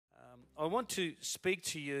I want to speak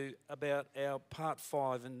to you about our part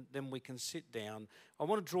 5, and then we can sit down. I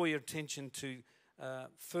want to draw your attention to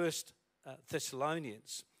 1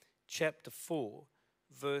 Thessalonians chapter 4,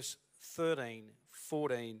 verse 13,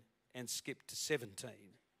 14, and skip to 17.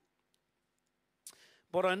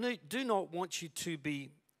 But I do not want you to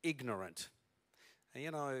be ignorant. And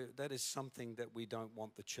you know, that is something that we don't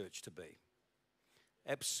want the church to be.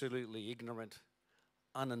 Absolutely ignorant,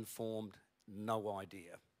 uninformed, no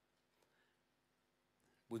idea,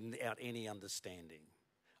 without any understanding.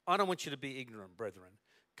 I don't want you to be ignorant, brethren,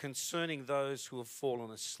 concerning those who have fallen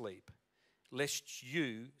asleep, lest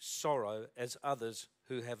you sorrow as others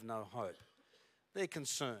who have no hope. They're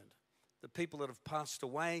concerned. The people that have passed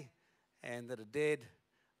away and that are dead,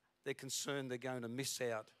 they're concerned they're going to miss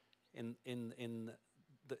out in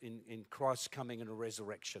Christ's coming and a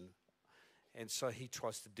resurrection. And so he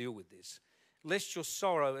tries to deal with this. Lest your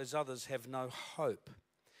sorrow as others have no hope.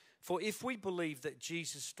 For if we believe that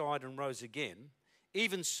Jesus died and rose again,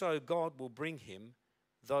 even so God will bring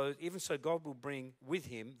with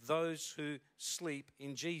him those who sleep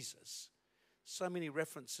in Jesus. So many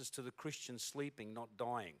references to the Christian sleeping, not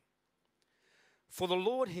dying. For the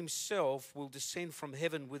Lord himself will descend from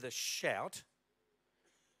heaven with a shout,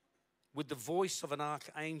 with the voice of an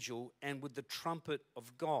archangel, and with the trumpet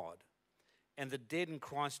of God. And the dead in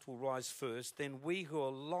Christ will rise first. Then we who are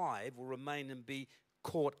alive will remain and be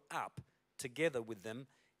caught up together with them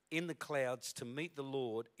in the clouds to meet the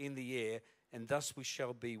Lord in the air, and thus we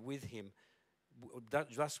shall be with him.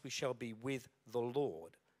 Thus we shall be with the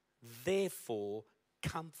Lord. Therefore,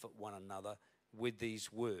 comfort one another with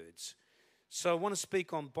these words. So I want to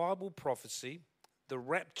speak on Bible prophecy, the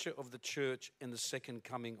rapture of the church, and the second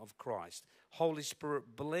coming of Christ. Holy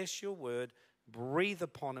Spirit, bless your word. Breathe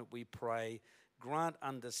upon it, we pray. Grant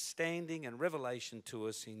understanding and revelation to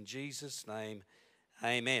us in Jesus' name.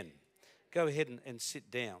 Amen. Go ahead and sit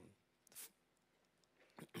down.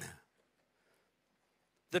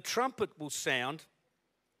 The trumpet will sound,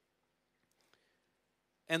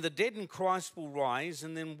 and the dead in Christ will rise,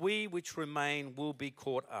 and then we which remain will be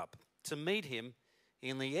caught up to meet him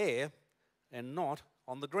in the air and not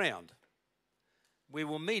on the ground. We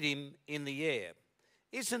will meet him in the air.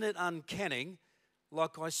 Isn't it uncanny?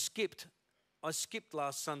 Like I skipped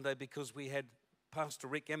last Sunday because we had Pastor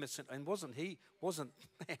Rick Emerson, and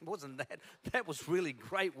that was really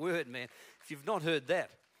great word, man, if you've not heard that.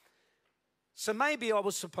 So maybe I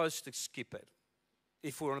was supposed to skip it.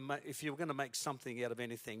 If you were going to make something out of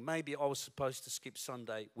anything, maybe I was supposed to skip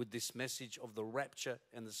Sunday with this message of the rapture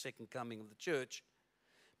and the second coming of the church.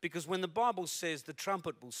 Because when the Bible says the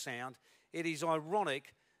trumpet will sound, it is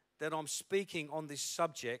ironic that I'm speaking on this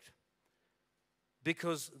subject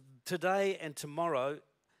because today and tomorrow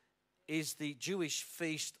is the Jewish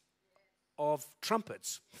feast of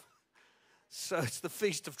trumpets. So it's the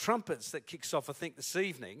Feast of Trumpets that kicks off, I think, this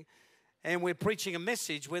evening. And we're preaching a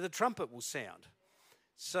message where the trumpet will sound.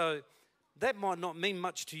 So that might not mean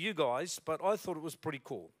much to you guys, but I thought it was pretty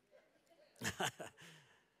cool.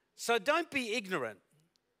 So don't be ignorant.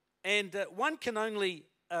 And one can only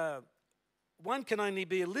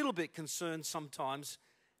be a little bit concerned sometimes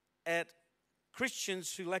at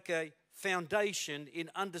Christians who lack a foundation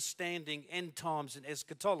in understanding end times and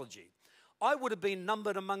eschatology. I would have been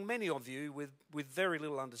numbered among many of you with very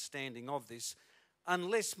little understanding of this,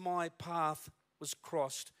 unless my path was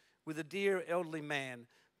crossed with a dear elderly man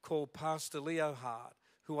called Pastor Leo Hart,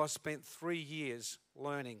 who I spent 3 years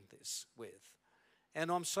learning this with.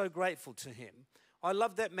 And I'm so grateful to him. I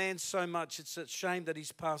love that man so much, it's a shame that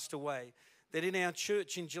he's passed away. That in our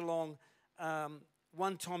church in Geelong,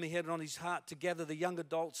 one time he had it on his heart to gather the young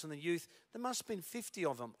adults and the youth. There must have been 50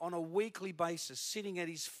 of them on a weekly basis sitting at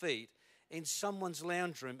his feet in someone's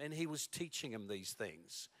lounge room, and he was teaching them these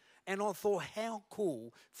things. And I thought, how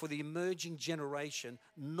cool for the emerging generation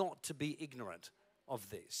not to be ignorant of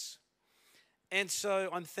this. And so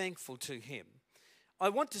I'm thankful to him. I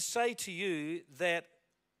want to say to you that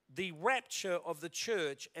the rapture of the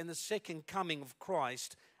church and the second coming of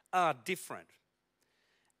Christ are different.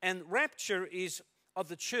 And rapture of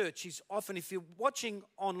the church is often, if you're watching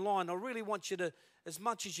online, I really want you to, as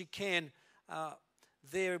much as you can,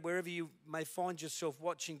 there, wherever you may find yourself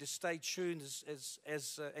watching, to stay tuned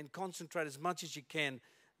and concentrate as much as you can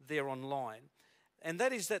there online. And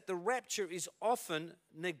that is that the rapture is often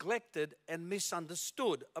neglected and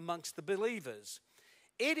misunderstood amongst the believers.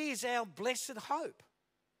 It is our blessed hope.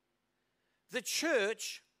 The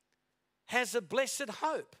church has a blessed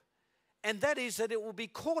hope, and that is that it will be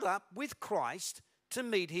caught up with Christ to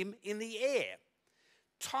meet him in the air.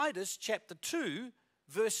 Titus chapter 2,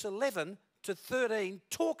 verse 11 to 13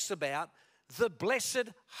 talks about the blessed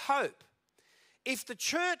hope if the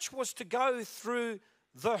church was to go through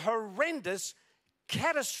the horrendous,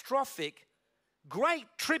 catastrophic, great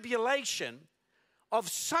tribulation of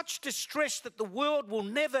such distress that the world will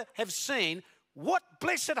never have seen, what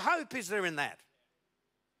blessed hope is there in that?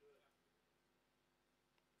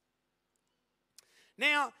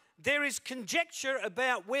 Now, there is conjecture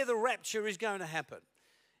about where the rapture is going to happen.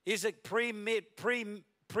 Is it pre-trib,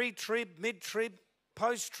 mid-trib,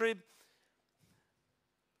 post-trib?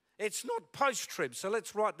 It's not post-trib, so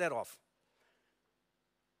let's write that off.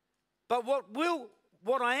 But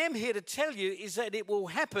what I am here to tell you is that it will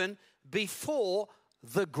happen before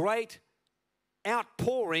the great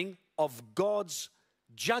outpouring of God's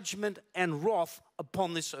judgment and wrath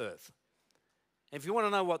upon this earth. If you want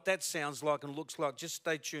to know what that sounds like and looks like, just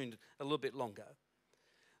stay tuned a little bit longer.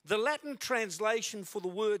 The Latin translation for the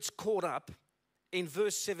words caught up in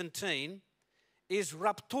verse 17 is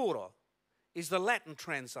raptura, is the Latin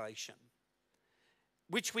translation,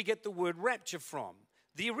 which we get the word rapture from.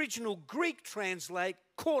 The original Greek translate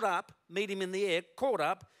caught up, meet him in the air, caught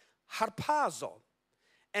up, harpazo,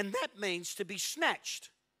 and that means to be snatched.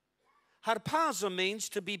 Harpazo means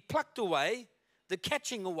to be plucked away, the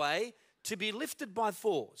catching away, to be lifted by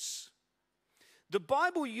force. The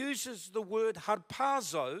Bible uses the word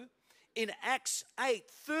harpazo in Acts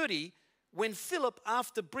 8:30 when Philip,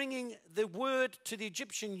 after bringing the word to the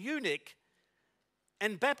Egyptian eunuch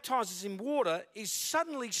and baptizes in water, is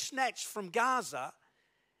suddenly snatched from Gaza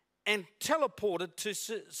and teleported to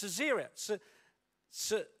Caesarea.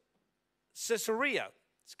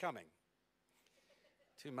 It's coming.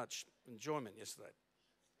 Too much enjoyment yesterday.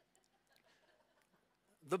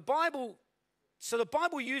 The Bible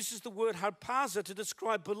uses the word harpazo to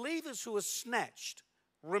describe believers who are snatched,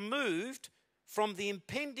 removed from the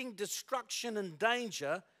impending destruction and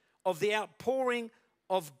danger of the outpouring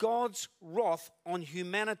of God's wrath on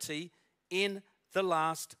humanity in the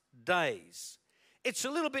last days. It's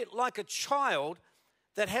a little bit like a child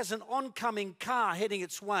that has an oncoming car heading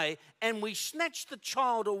its way, and we snatch the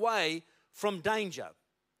child away from danger.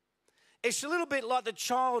 It's a little bit like the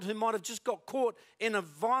child who might have just got caught in a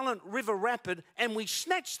violent river rapid, and we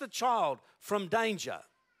snatch the child from danger.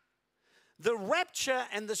 The rapture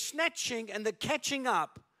and the snatching and the catching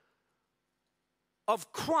up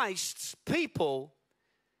of Christ's people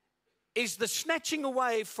is the snatching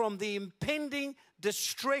away from the impending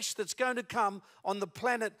distress that's going to come on the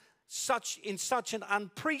planet in such an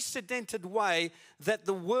unprecedented way that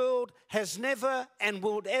the world has never and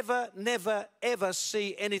will never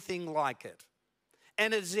see anything like it.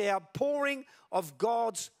 And it is the outpouring of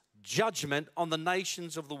God's judgment on the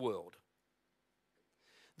nations of the world.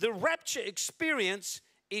 The rapture experience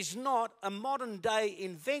is not a modern day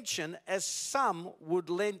invention as some would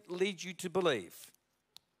lead you to believe.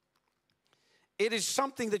 It is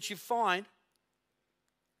something that you find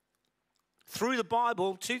through the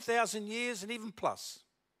Bible 2,000 years and even plus.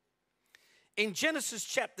 In Genesis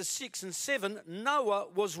chapter 6 and 7, Noah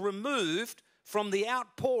was removed from the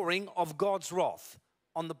outpouring of God's wrath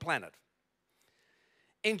on the planet.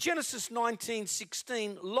 In Genesis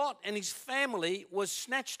 19:16, Lot and his family was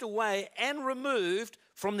snatched away and removed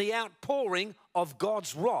from the outpouring of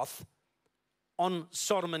God's wrath on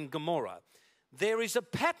Sodom and Gomorrah. There is a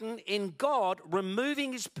pattern in God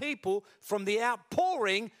removing his people from the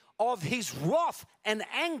outpouring of his wrath and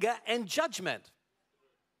anger and judgment.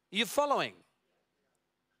 You following?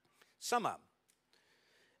 Sum up.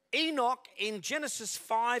 Enoch in Genesis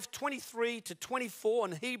 5:23 to 24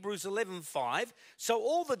 and Hebrews 11:5. So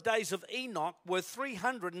all the days of Enoch were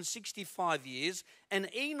 365 years,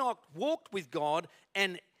 and Enoch walked with God,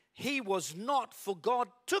 and he was not, for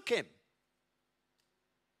God took him.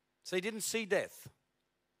 So he didn't see death.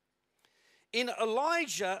 In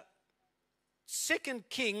Elijah, 2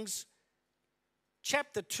 Kings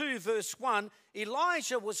chapter 2 verse 1,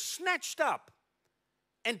 Elijah was snatched up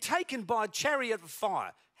and taken by a chariot of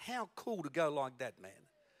fire. How cool to go like that, man.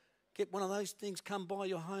 Get one of those things, come by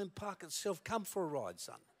your home, park itself, come for a ride,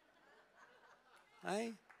 son.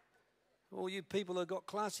 Hey? All you people that got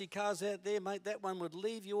classy cars out there, mate, that one would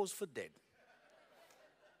leave yours for dead.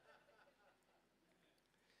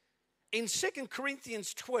 In 2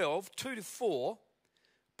 Corinthians 12, 2 to 4,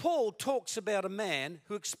 Paul talks about a man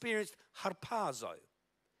who experienced harpazo.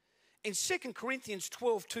 In 2 Corinthians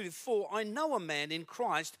 12, 2 to 4, I know a man in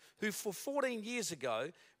Christ who for 14 years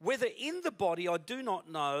ago, whether in the body I do not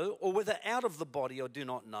know, or whether out of the body I do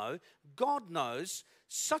not know, God knows,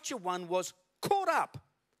 such a one was caught up,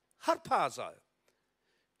 harpazo,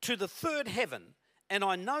 to the third heaven. And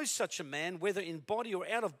I know such a man, whether in body or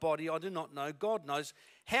out of body, I do not know, God knows,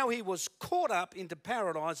 how he was caught up into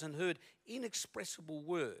paradise and heard inexpressible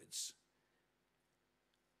words.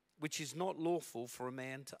 which is not lawful for a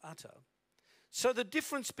man to utter. So the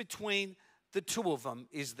difference between the two of them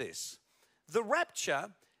is this. The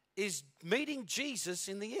rapture is meeting Jesus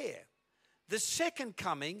in the air. The second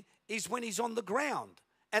coming is when he's on the ground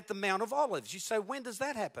at the Mount of Olives. You say, when does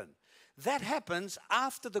that happen? That happens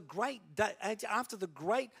after the great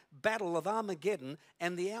battle of Armageddon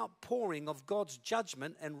and the outpouring of God's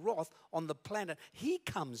judgment and wrath on the planet. He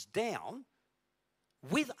comes down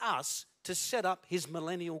with us to set up his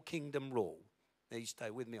millennial kingdom rule. Now you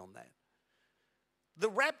stay with me on that. The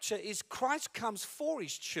rapture is Christ comes for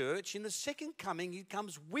his church. In the second coming, he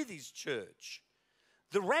comes with his church.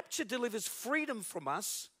 The rapture delivers freedom from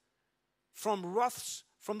us, from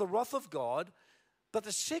the wrath of God. But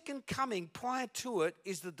the second coming prior to it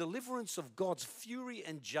is the deliverance of God's fury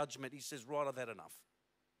and judgment. He says, right, I've had enough.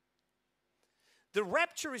 The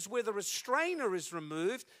rapture is where the restrainer is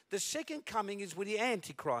removed. The second coming is where the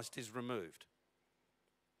Antichrist is removed.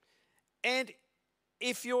 And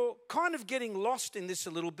if you're kind of getting lost in this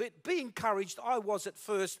a little bit, be encouraged. I was at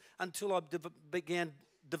first until I began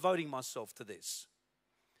devoting myself to this.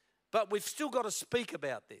 But we've still got to speak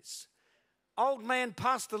about this. Old man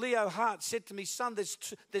Pastor Leo Hart said to me, son,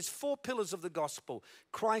 there's 4 pillars of the gospel.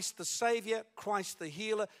 Christ the Savior, Christ the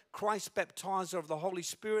Healer, Christ Baptizer of the Holy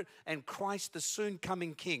Spirit, and Christ the soon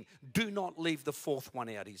coming King. Do not leave the 4th one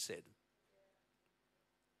out, he said.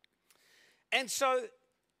 And so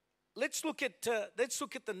let's look at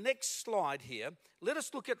the next slide here. Let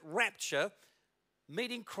us look at rapture,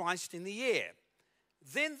 meeting Christ in the air.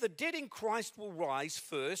 Then the dead in Christ will rise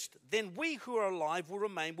first. Then we who are alive will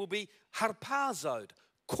remain, will be harpazoed,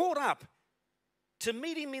 caught up to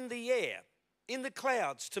meet him in the air, in the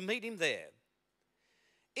clouds, to meet him there.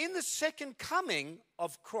 In the second coming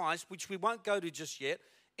of Christ, which we won't go to just yet,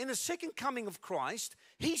 in the second coming of Christ,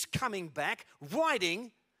 he's coming back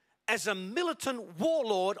riding as a militant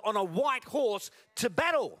warlord on a white horse to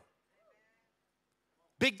battle.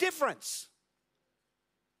 Big difference.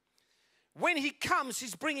 When he comes,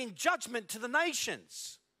 he's bringing judgment to the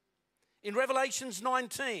nations in Revelations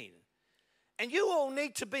 19. And you all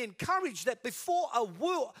need to be encouraged that before a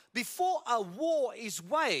war is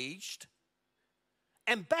waged,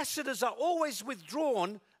 ambassadors are always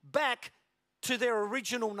withdrawn back to their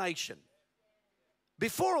original nation.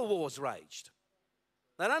 Before a war's raged.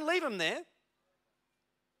 They don't leave them there.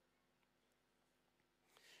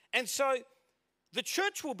 And so the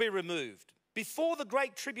church will be removed before the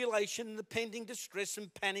great tribulation and the pending distress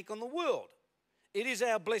and panic on the world. It is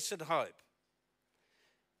our blessed hope.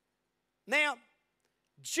 Now,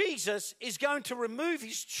 Jesus is going to remove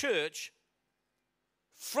his church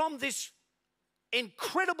from this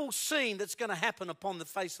incredible scene that's going to happen upon the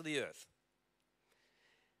face of the earth.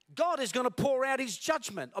 God is going to pour out his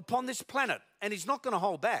judgment upon this planet, and he's not going to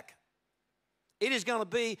hold back. It is going to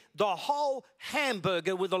be the whole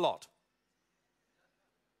hamburger with a lot.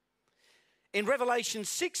 In Revelation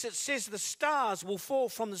 6, it says the stars will fall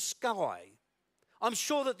from the sky. I'm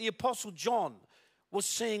sure that the Apostle John was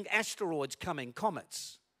seeing asteroids coming,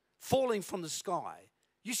 comets, falling from the sky.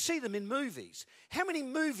 You see them in movies. How many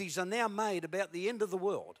movies are now made about the end of the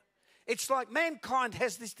world? It's like mankind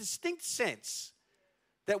has this distinct sense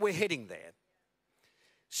that we're heading there.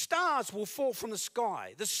 Stars will fall from the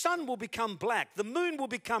sky. The sun will become black. The moon will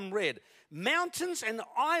become red. Mountains and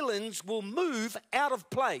islands will move out of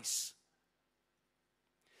place.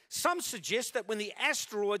 Some suggest that when the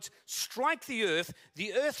asteroids strike the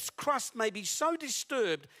Earth's crust may be so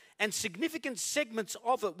disturbed and significant segments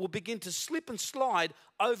of it will begin to slip and slide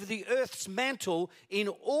over the Earth's mantle in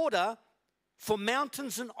order for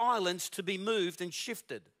mountains and islands to be moved and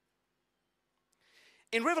shifted.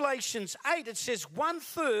 In Revelations 8, it says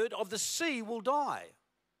 1/3 of the sea will die.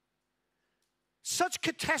 Such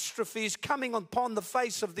catastrophe is coming upon the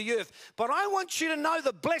face of the earth. But I want you to know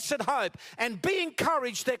the blessed hope and be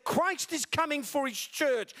encouraged that Christ is coming for his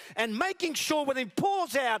church and making sure when he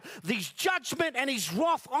pours out his judgment and his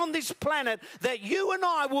wrath on this planet that you and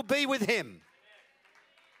I will be with him.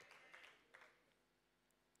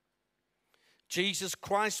 Jesus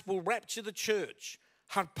Christ will rapture the church,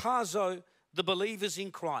 harpazo the believers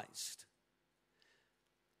in Christ.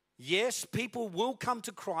 Yes, people will come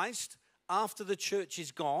to Christ after the church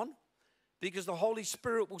is gone, because the Holy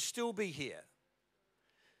Spirit will still be here.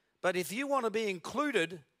 But if you want to be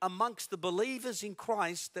included amongst the believers in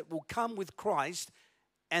Christ that will come with Christ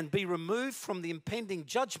and be removed from the impending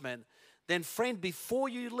judgment, then friend, before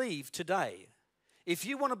you leave today, if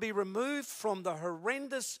you want to be removed from the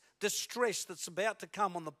horrendous distress that's about to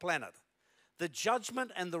come on the planet, the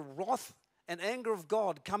judgment and the wrath and anger of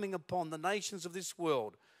God coming upon the nations of this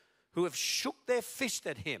world who have shook their fist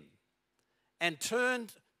at him and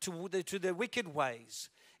turned to their wicked ways,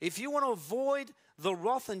 if you want to avoid the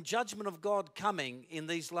wrath and judgment of God coming in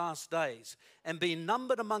these last days and be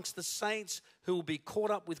numbered amongst the saints who will be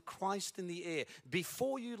caught up with Christ in the air,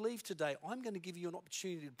 before you leave today, I'm going to give you an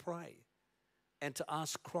opportunity to pray and to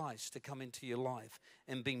ask Christ to come into your life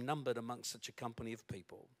and be numbered amongst such a company of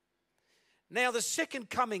people. Now, the second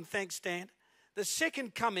coming, thanks, Dan, the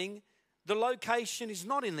second coming, the location is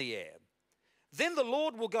not in the air. Then the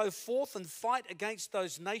Lord will go forth and fight against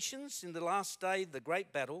those nations in the last day, the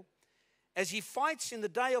great battle, as he fights in the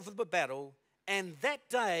day of the battle, and that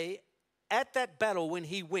day, at that battle, when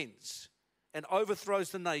he wins and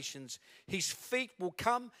overthrows the nations, his feet will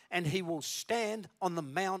come and he will stand on the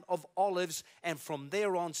Mount of Olives, and from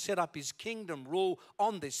there on set up his kingdom rule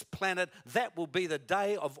on this planet. That will be the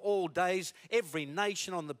day of all days. Every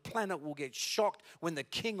nation on the planet will get shocked when the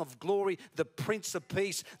King of Glory, the Prince of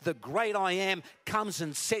Peace, the great I Am, comes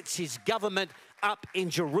and sets his government up in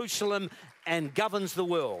Jerusalem and governs the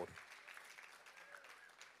world.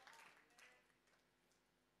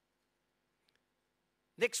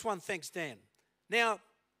 Next one, thanks, Dan. Now,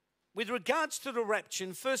 with regards to the rapture,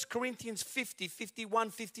 in 1 Corinthians 50,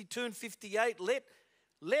 51, 52, and 58,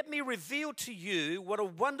 let me reveal to you what a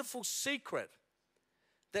wonderful secret,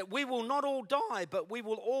 that we will not all die, but we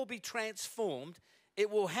will all be transformed.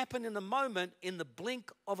 It will happen in a moment, in the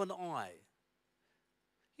blink of an eye.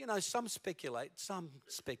 You know, some speculate. Some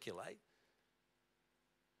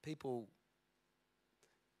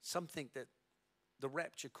think that the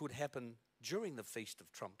rapture could happen during the Feast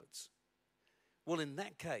of Trumpets. Well, in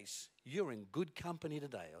that case, you're in good company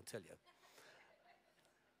today, I'll tell you.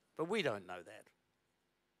 But we don't know that.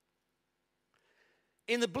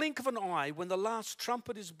 In the blink of an eye, when the last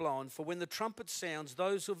trumpet is blown, for when the trumpet sounds,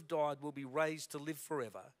 those who have died will be raised to live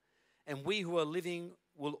forever, and we who are living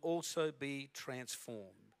will also be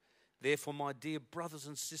transformed. Therefore, my dear brothers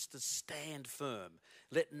and sisters, stand firm.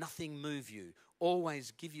 Let nothing move you. Always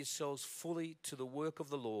give yourselves fully to the work of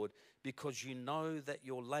the Lord, because you know that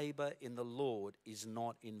your labor in the Lord is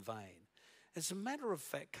not in vain. As a matter of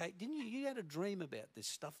fact, Kate, you had a dream about this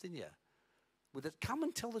stuff, didn't you? Would it come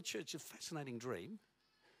and tell the church a fascinating dream?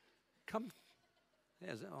 Come,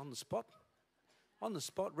 how's that, on the spot? On the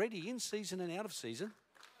spot, ready, in season and out of season.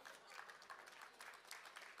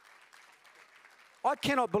 I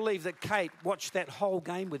cannot believe that Kate watched that whole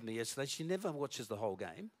game with me yesterday. She never watches the whole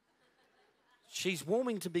game. She's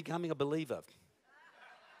warming to becoming a believer.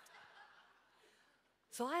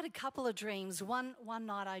 So I had a couple of dreams. One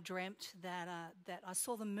night I dreamt that I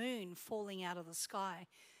saw the moon falling out of the sky,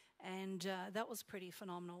 and that was pretty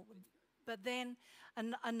phenomenal. But then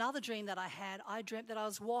another dream that I dreamt that I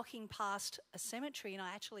was walking past a cemetery, and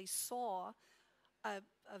I actually saw a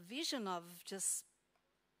vision of just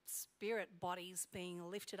spirit bodies being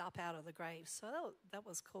lifted up out of the grave. So that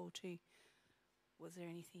was cool too. Was there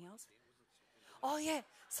anything else? Oh yeah.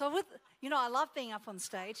 So I love being up on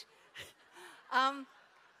stage.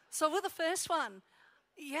 So with the first one,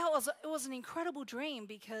 yeah, it was an incredible dream,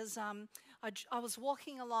 because I was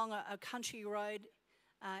walking along a country road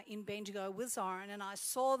in Bendigo with Zoran, and I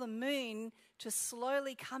saw the moon just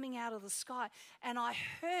slowly coming out of the sky, and I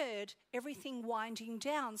heard everything winding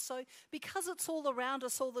down. So because it's all around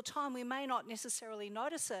us all the time, we may not necessarily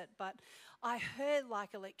notice it, but I heard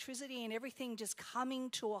like electricity and everything just coming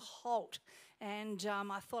to a halt. And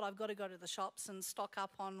I thought, I've got to go to the shops and stock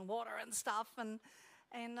up on water and stuff, and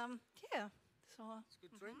yeah. So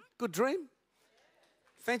good dream. Good dream.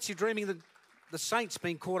 Fancy dreaming the saints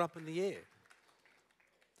being caught up in the air.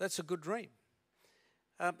 That's a good dream.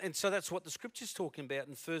 And so that's what the Scripture's talking about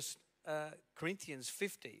in 1 Corinthians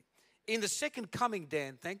 50. In the second coming,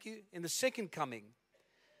 Dan, thank you. In the second coming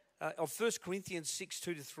of 1 Corinthians 6,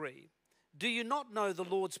 2-3, do you not know the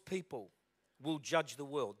Lord's people will judge the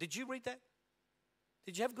world? Did you read that?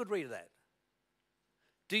 Did you have a good read of that?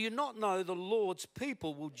 Do you not know the Lord's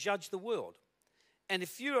people will judge the world? And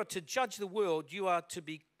if you are to judge the world, you are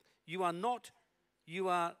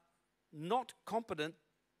not competent.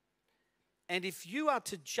 And if you are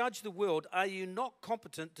to judge the world, are you not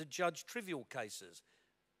competent to judge trivial cases?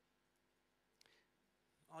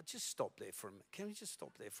 I'll just stop there for a minute. Can we just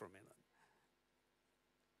stop there for a minute?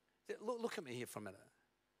 Look at me here for a minute.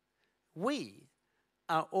 We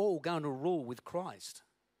are all going to rule with Christ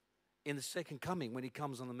in the second coming when he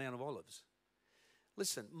comes on the Mount of Olives.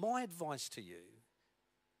 Listen, my advice to you,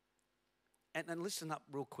 and listen up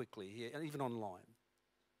real quickly here, and even online.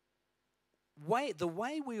 The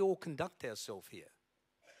way we all conduct ourselves here,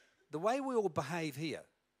 the way we all behave here,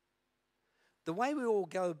 the way we all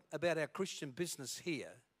go about our Christian business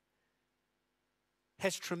here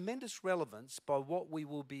has tremendous relevance by what we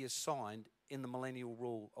will be assigned in the millennial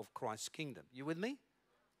rule of Christ's kingdom. You with me?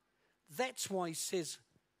 That's why he says,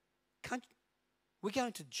 we're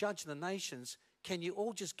going to judge the nations. Can you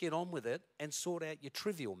all just get on with it and sort out your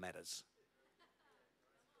trivial matters?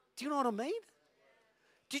 Do you know what I mean?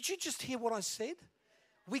 Did you just hear what I said?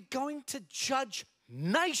 We're going to judge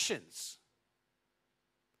nations.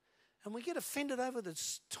 And we get offended over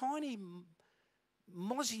this tiny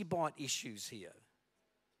mozzie bite issues here.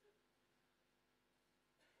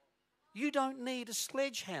 You don't need a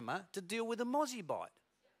sledgehammer to deal with a mozzie bite,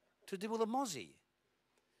 to deal with a mozzie.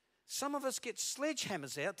 Some of us get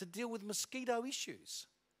sledgehammers out to deal with mosquito issues.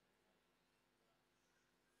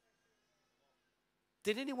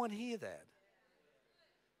 Did anyone hear that?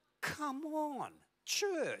 Come on,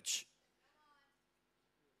 church.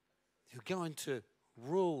 You're going to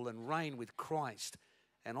rule and reign with Christ.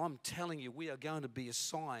 And I'm telling you, we are going to be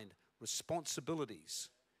assigned responsibilities.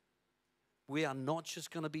 We are not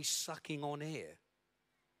just going to be sucking on air.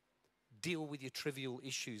 Deal with your trivial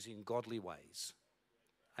issues in godly ways.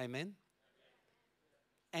 Amen?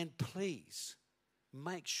 And please,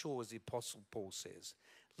 make sure, as the Apostle Paul says,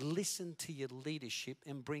 listen to your leadership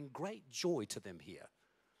and bring great joy to them here.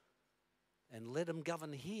 And let them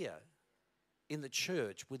govern here in the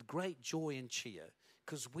church with great joy and cheer,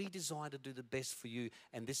 because we desire to do the best for you.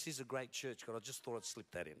 And this is a great church, God. I just thought I'd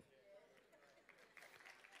slip that in.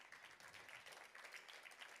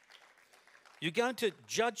 You're going to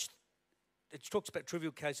judge, it talks about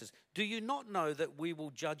trivial cases. Do you not know that we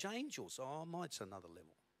will judge angels? Oh, it's another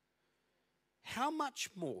level. How much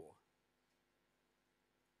more?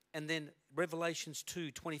 And then Revelations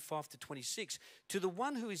 2:25-26. To the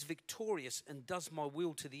one who is victorious and does my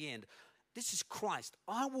will to the end. This is Christ.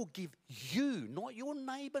 I will give you, not your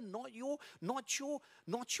neighbor, not your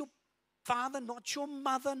father, not your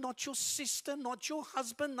mother, not your sister, not your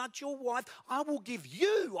husband, not your wife. I will give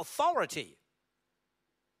you authority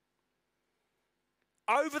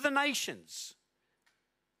over the nations.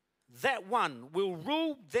 That one will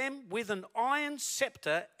rule them with an iron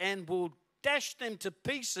scepter and will dash them to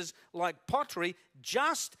pieces like pottery,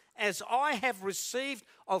 just as I have received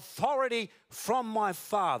authority from my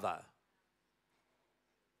Father.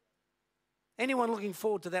 Anyone looking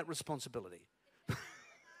forward to that responsibility?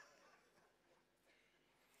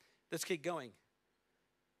 Let's keep going.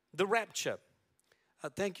 The rapture.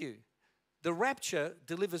 Thank you. The rapture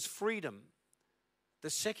delivers freedom. The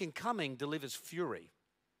second coming delivers fury.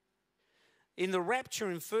 In the rapture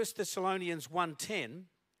in 1 Thessalonians 1:10,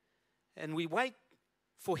 and we wait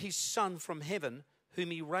for his Son from heaven,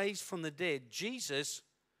 whom he raised from the dead, Jesus,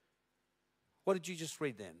 what did you just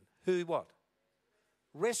read then? Who what?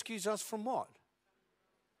 Rescues us from what?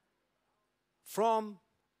 From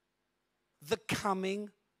the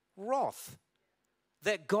coming wrath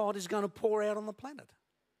that God is going to pour out on the planet.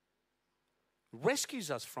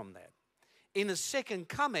 Rescues us from that. In the second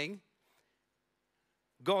coming,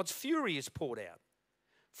 God's fury is poured out.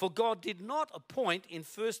 For God did not appoint, in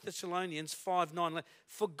 1 Thessalonians 5:9,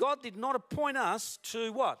 for God did not appoint us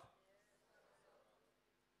to what?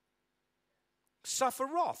 Suffer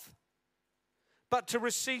wrath, but to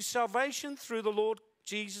receive salvation through the Lord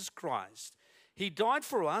Jesus Christ. He died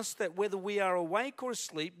for us that whether we are awake or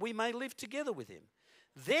asleep, we may live together with him.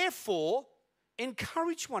 Therefore,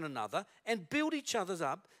 encourage one another and build each other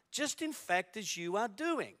up, just in fact as you are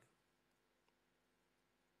doing.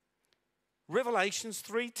 Revelations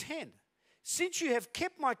 3:10. Since you have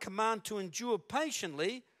kept my command to endure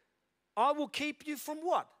patiently, I will keep you from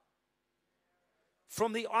what?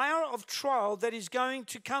 From the hour of trial that is going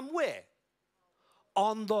to come where?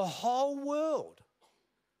 On the whole world.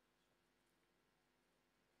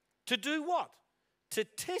 To do what? To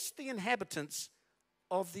test the inhabitants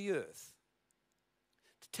of the earth.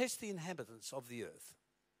 To test the inhabitants of the earth.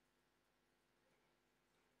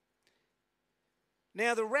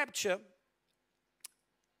 Now the rapture,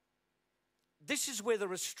 this is where the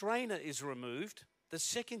restrainer is removed. The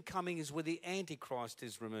second coming is where the Antichrist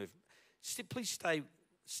is removed. Please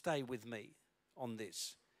stay with me on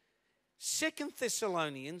this. 2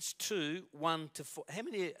 Thessalonians 2:1-4. How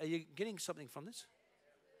many are you getting something from this?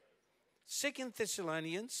 2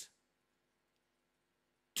 Thessalonians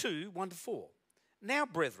 2:1-4. Now,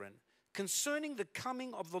 brethren, concerning the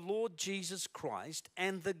coming of the Lord Jesus Christ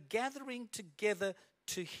and the gathering together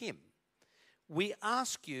to him, we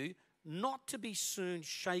ask you not to be soon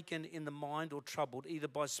shaken in the mind or troubled, either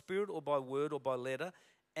by spirit or by word or by letter,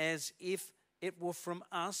 as if it were from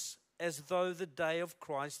us, as though the day of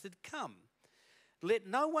Christ had come. Let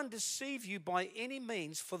no one deceive you by any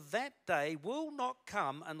means, for that day will not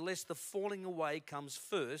come unless the falling away comes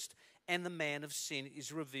first, and the man of sin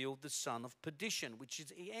is revealed, the son of perdition, which is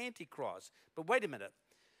the Antichrist. But wait a minute.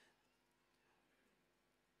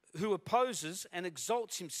 Who opposes and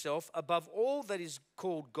exalts himself above all that is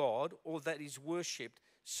called God or that is worshipped,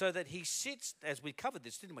 so that he sits, as we covered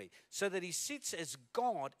this, didn't we? So that he sits as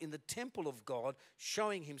God in the temple of God,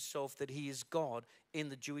 showing himself that he is God in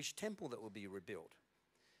the Jewish temple that will be rebuilt.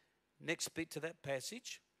 Next bit to that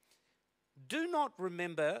passage. Do you not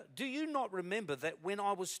remember that when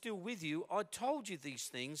I was still with you, I told you these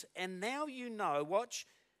things, and now you know, watch,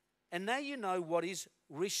 and now you know what is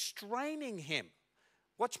restraining him.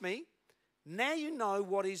 Watch me. Now you know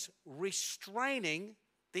what is restraining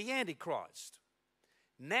the Antichrist.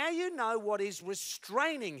 Now you know what is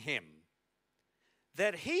restraining him,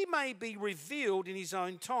 that he may be revealed in his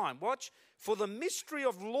own time. Watch. For the mystery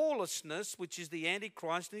of lawlessness, which is the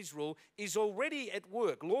Antichrist and his rule, is already at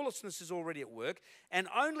work. Lawlessness is already at work. And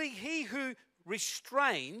only he who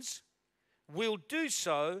restrains will do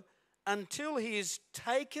so until he is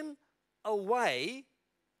taken away,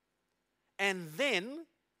 and then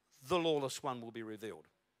the lawless one will be revealed.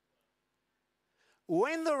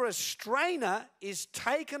 When the restrainer is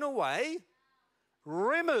taken away,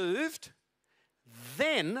 removed,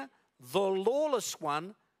 then the lawless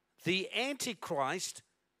one, the Antichrist,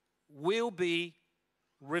 will be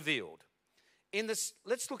revealed.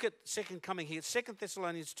 Let's look at second coming here. 2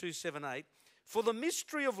 Thessalonians 2, 7, 8. For the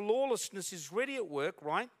mystery of lawlessness is ready at work,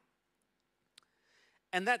 right?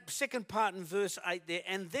 And that second part in verse 8 there.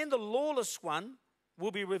 And then the lawless one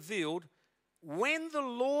will be revealed, when the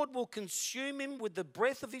Lord will consume him with the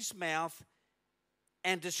breath of his mouth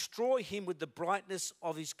and destroy him with the brightness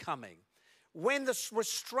of his coming. When the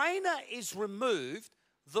restrainer is removed,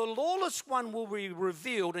 the lawless one will be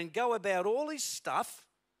revealed and go about all his stuff,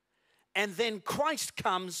 and then Christ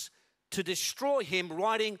comes to destroy him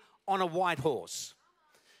riding on a white horse.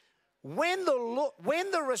 When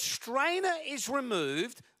the restrainer is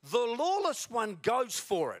removed, the lawless one goes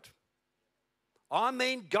for it. I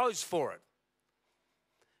mean, goes for it.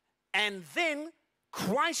 And then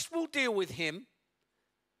Christ will deal with him,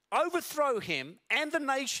 overthrow him and the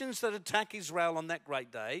nations that attack Israel on that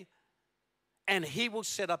great day, and he will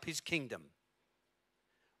set up his kingdom.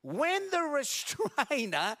 When the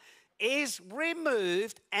restrainer is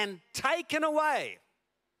removed and taken away,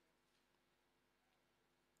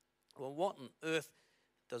 well, what on earth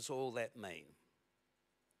does all that mean?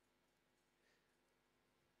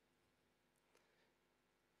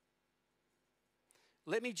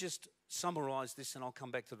 Let me just summarize this and I'll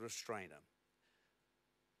come back to the restrainer.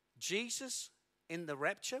 Jesus, in the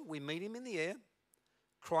rapture, we meet him in the air.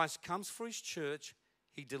 Christ comes for his church.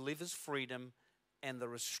 He delivers freedom, and the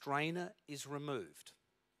restrainer is removed.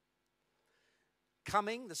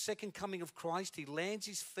 The second coming of Christ, he lands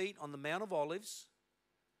his feet on the Mount of Olives.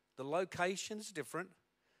 The location is different.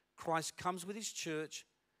 Christ comes with his church.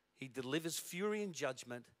 He delivers fury and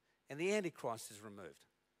judgment, and the Antichrist is removed.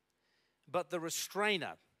 But the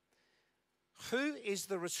restrainer, who is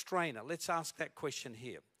the restrainer? Let's ask that question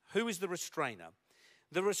here. Who is the restrainer?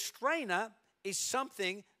 The restrainer is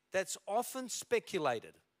something that's often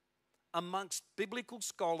speculated amongst biblical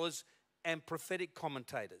scholars and prophetic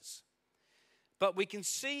commentators. But we can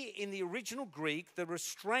see in the original Greek, the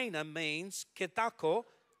restrainer means ketako,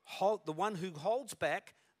 the one who holds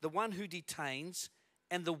back, the one who detains,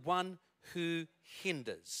 and the one who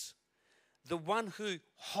hinders. The one who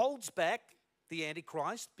holds back the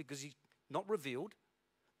Antichrist because he's not revealed,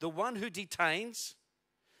 the one who detains,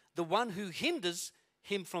 the one who hinders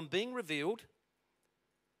him from being revealed.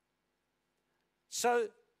 So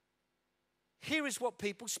here is what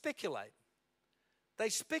people speculate. They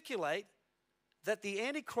speculate that the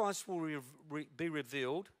Antichrist will be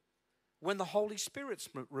revealed when the Holy Spirit's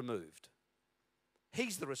removed.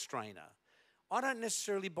 He's the restrainer. I don't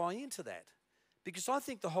necessarily buy into that, because I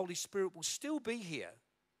think the Holy Spirit will still be here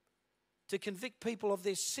to convict people of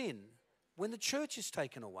their sin when the church is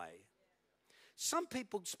taken away. Some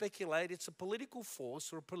people speculate it's a political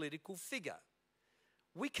force or a political figure.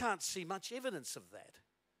 We can't see much evidence of that.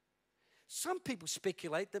 Some people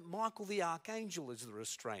speculate that Michael the Archangel is the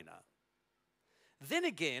restrainer. Then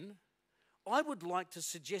again, I would like to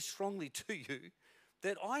suggest strongly to you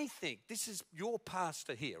that I think, this is your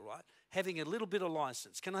pastor here, right, having a little bit of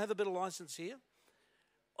license. Can I have a bit of license here?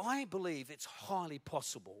 I believe it's highly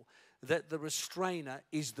possible that the restrainer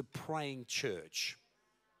is the praying church.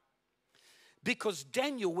 Because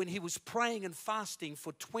Daniel, when he was praying and fasting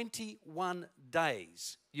for 21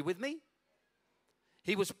 days, you with me?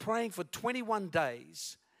 He was praying for 21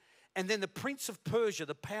 days. And then the prince of Persia,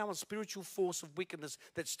 the power, spiritual force of wickedness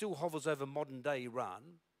that still hovers over modern day Iran,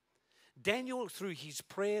 Daniel, through his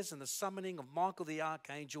prayers and the summoning of Michael the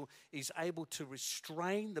archangel, is able to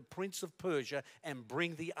restrain the prince of Persia and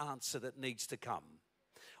bring the answer that needs to come.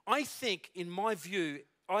 I think, in my view,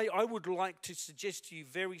 I would like to suggest to you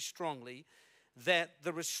very strongly that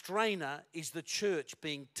the restrainer is the church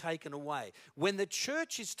being taken away. When the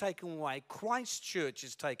church is taken away, Christ's church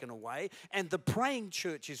is taken away, and the praying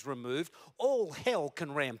church is removed, all hell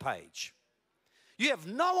can rampage. You have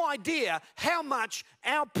no idea how much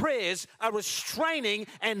our prayers are restraining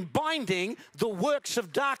and binding the works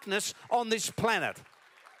of darkness on this planet.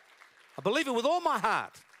 I believe it with all my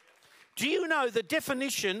heart. Do you know the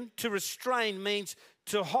definition to restrain means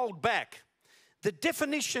to hold back? The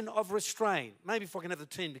definition of restrain, maybe if I can have the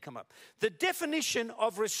team to come up. The definition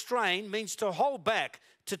of restrain means to hold back,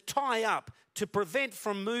 to tie up, to prevent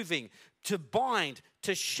from moving, to bind,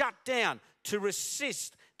 to shut down, to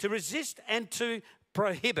resist and to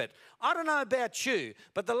prohibit. I don't know about you,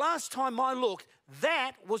 but the last time I looked,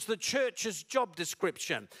 that was the church's job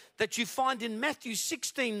description that you find in Matthew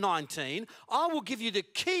 16:19. I will give you the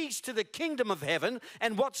keys to the kingdom of heaven,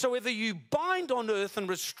 and whatsoever you bind on earth and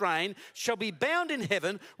restrain shall be bound in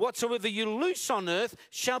heaven. Whatsoever you loose on earth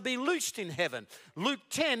shall be loosed in heaven. Luke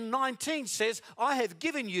 10:19 says, I have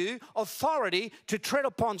given you authority to tread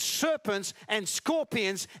upon serpents and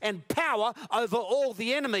scorpions and power over all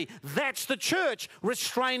the enemy. That's the church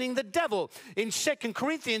restraining the devil. In 2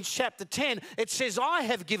 Corinthians chapter 10, it says, I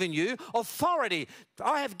have given you authority.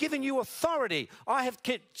 I have given you authority.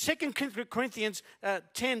 2 Corinthians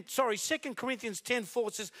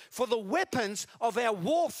 10:4 says, for the weapons of our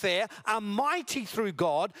warfare are mighty through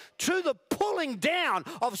God to the pulling down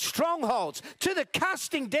of strongholds, to the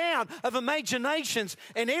casting down of imaginations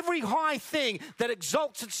and every high thing that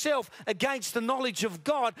exalts itself against the knowledge of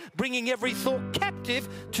God, bringing every thought captive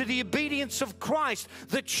to the obedience of Christ.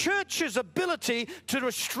 The church's ability to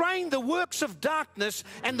restrain the works of darkness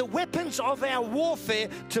and the weapons of our warfare,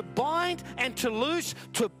 to bind and to loose,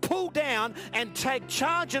 to pull down and take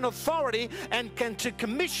charge and authority, and to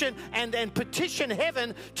commission and petition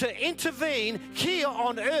heaven to intervene here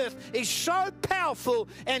on earth, is so powerful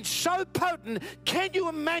and so potent. Can you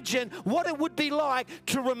imagine what it would be like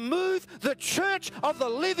to remove the church of the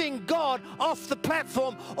living God off the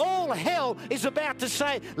platform? All hell is about to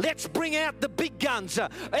say, let's bring out the big guns.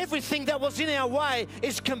 Everything that was in our way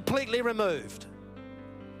is completely removed.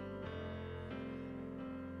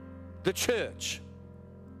 The church,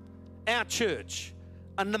 our church,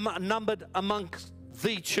 are numbered amongst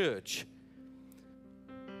the church.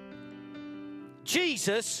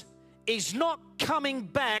 Jesus is not coming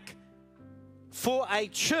back for a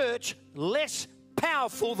church less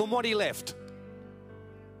powerful than what he left.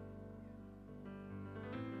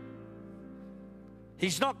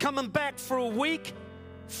 He's not coming back for a weak,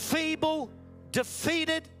 feeble,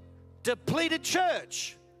 defeated, depleted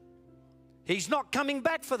church. He's not coming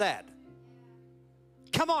back for that.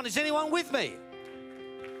 Come on, is anyone with me?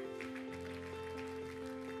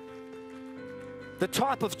 The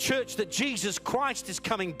type of church that Jesus Christ is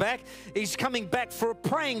coming back, he's coming back for a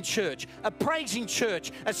praying church, a praising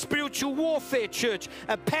church, a spiritual warfare church,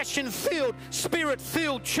 a passion-filled,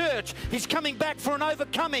 spirit-filled church. He's coming back for an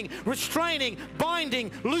overcoming, restraining,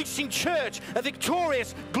 binding, loosing church, a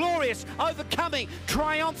victorious, glorious, overcoming,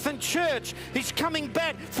 triumphant church. He's coming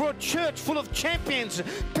back for a church full of champions,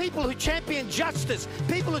 people who champion justice,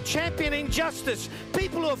 people who champion injustice,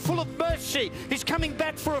 people who are full of mercy. He's coming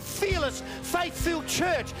back for a fearless, faith-filled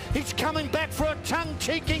church. He's coming back for a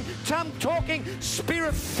tongue-talking,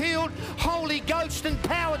 spirit-filled, Holy Ghost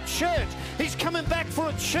empowered church. He's coming back for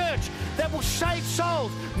a church that will save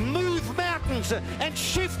souls, move mountains, and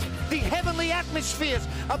shift the heavenly atmospheres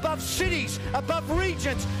above cities, above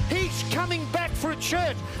regions. He's coming back for a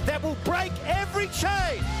church that will break every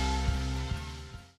chain.